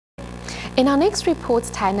In our next report,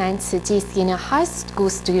 Tainan Tzu Chi senior high school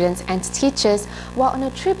students and teachers, while on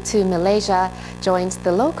a trip to Malaysia, joined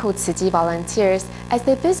the local Tzu Chi volunteers as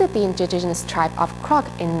they visit the indigenous tribe of Krok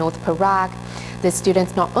in North Perak. The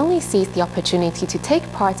students not only seized the opportunity to take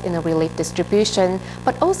part in a relief distribution,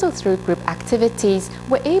 but also through group activities,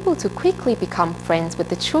 were able to quickly become friends with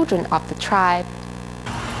the children of the tribe.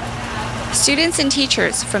 Students and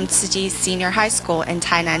teachers from Tzu Chi Senior High School in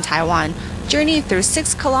Tainan, Taiwan, journeyed through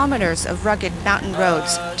 6 kilometers of rugged mountain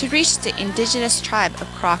roads to reach the indigenous tribe of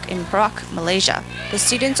Krok in Perak, Malaysia. The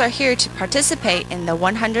students are here to participate in the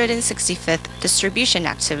 165th distribution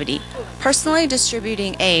activity, personally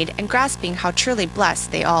distributing aid and grasping how truly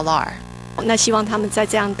blessed they all are.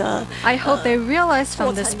 I hope they realize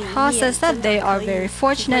from this process that they are very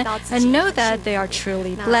fortunate and know that they are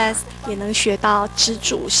truly blessed.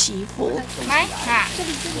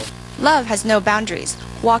 Love has no boundaries.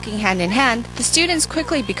 Walking hand in hand, the students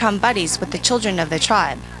quickly become buddies with the children of the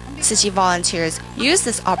tribe. Tzu Chi volunteers use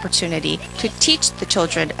this opportunity to teach the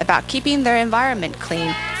children about keeping their environment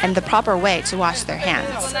clean and the proper way to wash their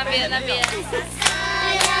hands.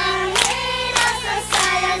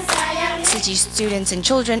 Tzu Chi students and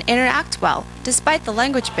children interact well, despite the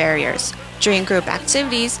language barriers. During group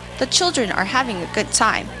activities, the children are having a good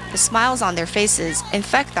time. The smiles on their faces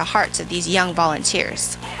infect the hearts of these young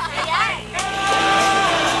volunteers.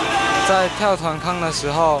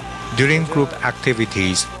 During group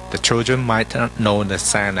activities, the children might not know the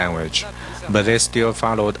sign language, but they still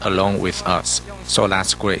followed along with us, so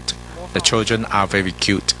that's great. The children are very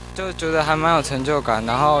cute.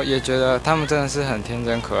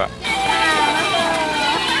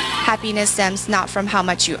 Happiness stems not from how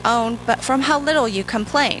much you own, but from how little you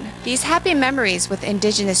complain. These happy memories with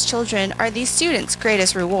indigenous children are these students'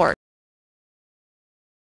 greatest reward.